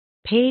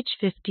Page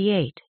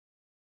 58.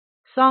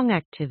 Song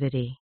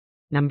activity.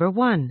 Number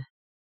 1.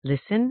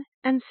 Listen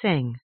and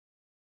sing.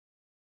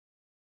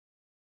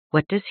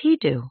 What does he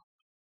do?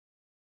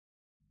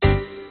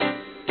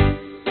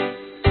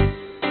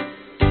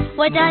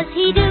 What does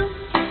he do?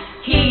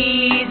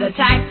 He's a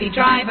taxi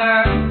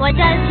driver. What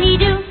does he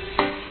do?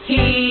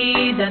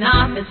 He's an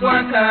office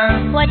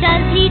worker. What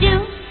does he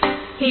do?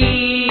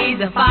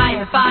 He's a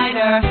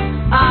firefighter.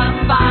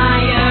 A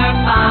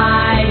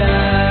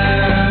firefighter.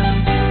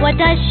 What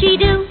does she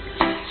do?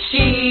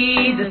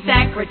 She's a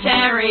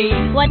secretary.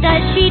 What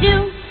does she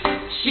do?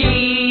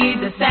 She's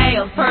a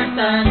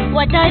salesperson.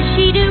 What does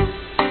she do?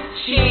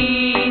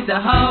 She's a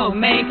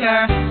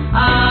homemaker. A